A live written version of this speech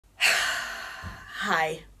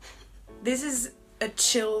Hi. This is a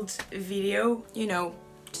chilled video, you know,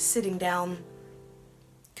 just sitting down,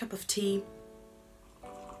 cup of tea.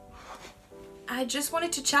 I just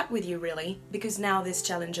wanted to chat with you really, because now this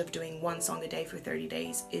challenge of doing one song a day for 30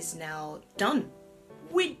 days is now done.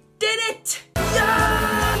 We did it!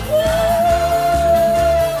 Yeah!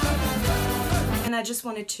 And I just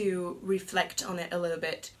wanted to reflect on it a little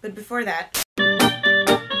bit. But before that,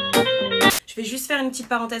 je vais juste faire une petite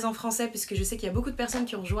parenthèse en français puisque je sais qu'il y a beaucoup de personnes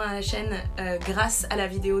qui ont rejoint à la chaîne grâce à la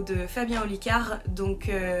vidéo de Fabien Olicard.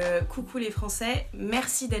 Donc coucou les Français,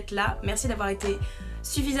 merci d'être là, merci d'avoir été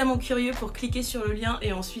suffisamment curieux pour cliquer sur le lien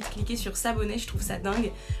et ensuite cliquer sur s'abonner, je trouve ça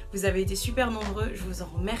dingue. Vous avez été super nombreux, je vous en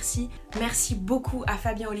remercie. Merci beaucoup à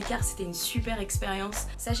Fabien Olicard, c'était une super expérience.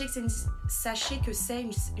 Sachez que c'est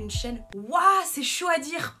une chaîne... Waouh, c'est chaud à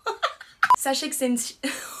dire. Sachez que c'est une...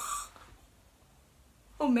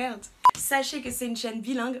 Oh merde. Sachez que c'est une chaîne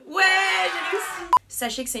bilingue. Ouais, j'ai réussi.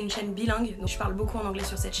 Sachez que c'est une chaîne bilingue, donc je parle beaucoup en anglais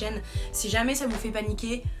sur cette chaîne. Si jamais ça vous fait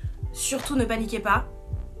paniquer, surtout ne paniquez pas.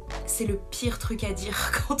 C'est le pire truc à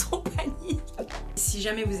dire quand on panique. Si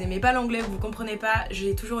jamais vous aimez pas l'anglais ou vous comprenez pas,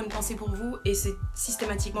 j'ai toujours une pensée pour vous et c'est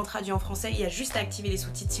systématiquement traduit en français. Il y a juste à activer les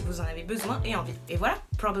sous-titres si vous en avez besoin et envie. Et voilà,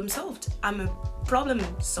 problem solved. I'm a problem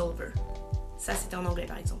solver. Ça c'était en anglais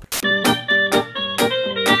par exemple.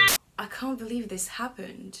 I can't believe this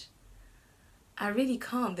happened. I really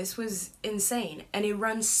can't. This was insane and it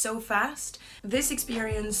runs so fast. This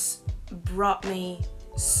experience brought me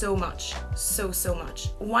so much, so much.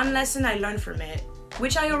 One lesson I learned from it,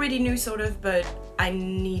 which I already knew sort of, but I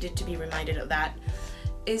needed to be reminded of that,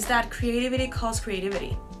 is that creativity calls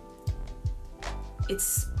creativity.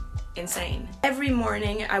 It's insane. Every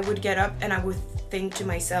morning I would get up and I would think to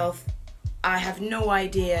myself, I have no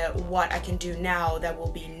idea what I can do now that will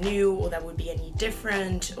be new or that would be any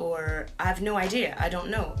different, or I have no idea, I don't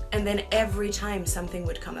know. And then every time something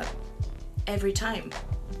would come up. Every time.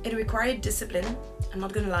 It required discipline, I'm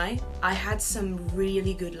not gonna lie. I had some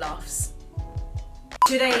really good laughs.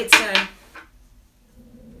 Today it's a...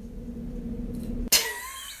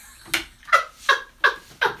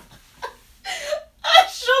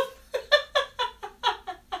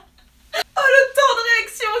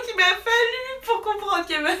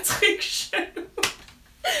 un truc chelou.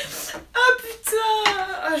 Oh putain,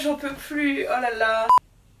 oh, j'en peux plus, oh là là.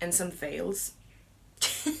 And some fails.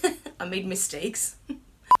 I made mistakes.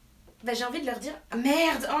 Bah j'ai envie de leur dire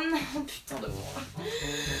merde, oh non, putain de moi.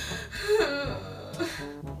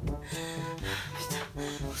 Putain,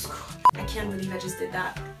 au secours. I can't believe I just did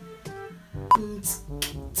that.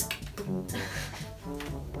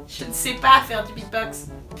 Je ne sais pas faire du beatbox,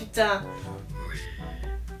 putain.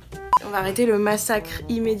 On va arrêter le massacre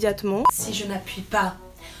immédiatement si je n'appuie pas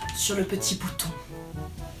sur le petit bouton.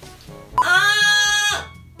 Ah,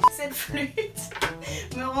 cette flûte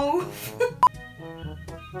me rend ouf.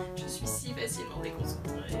 Je suis si facilement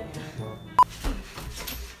déconcentrée.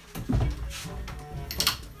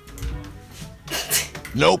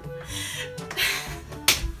 Nope.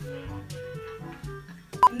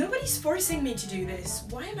 Nobody's forcing me to do this.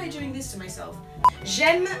 Why am I doing this to myself?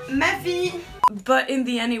 J'aime ma vie. But in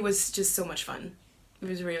the end it was just so much fun. It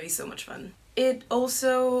was really so much fun. It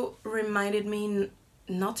also reminded me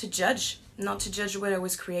not to judge what I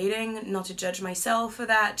was creating, not to judge myself for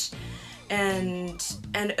that, and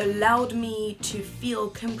allowed me to feel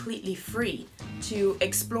completely free to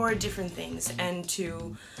explore different things and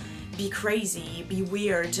to be crazy, be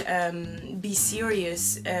weird, be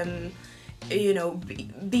serious, you know,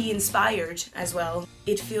 be inspired as well.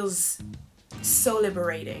 It feels so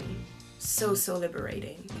liberating, so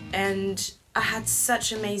liberating, and I had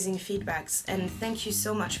such amazing feedbacks and thank you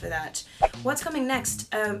so much for that. What's coming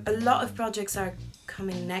next? A lot of projects are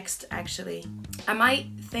coming next actually. I might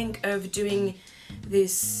think of doing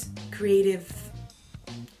this creative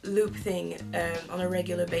loop thing on a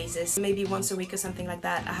regular basis, maybe once a week or something like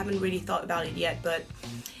that. I haven't really thought about it yet, but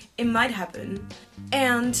it might happen.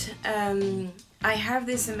 And I have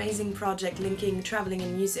this amazing project linking traveling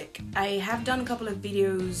and music. I have done a couple of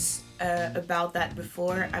videos about that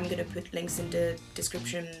before. I'm gonna put links in the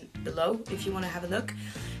description below if you want to have a look.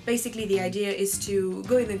 Basically the idea is to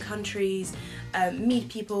go in the countries, meet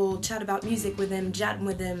people, chat about music with them, jam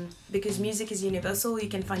with them, because music is universal, you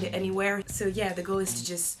can find it anywhere. So yeah, the goal is to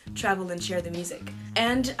just travel and share the music.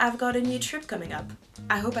 And I've got a new trip coming up.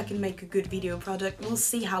 I hope I can make a good video product, we'll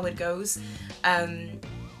see how it goes.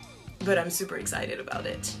 But I'm super excited about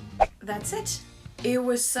it. That's it. It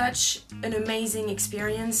was such an amazing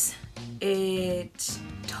experience. It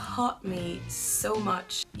taught me so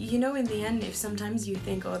much. You know, in the end, if sometimes you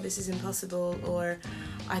think, oh, this is impossible, or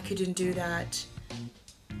I couldn't do that,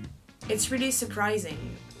 It's really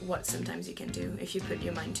surprising what sometimes you can do if you put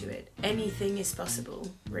your mind to it. Anything is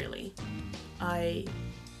possible, really. I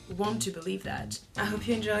want to believe that. I hope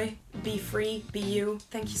you enjoy. Be free, be you.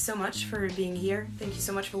 Thank you so much for being here. Thank you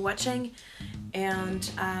so much for watching, and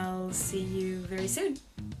I'll see you very soon.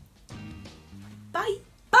 Bye!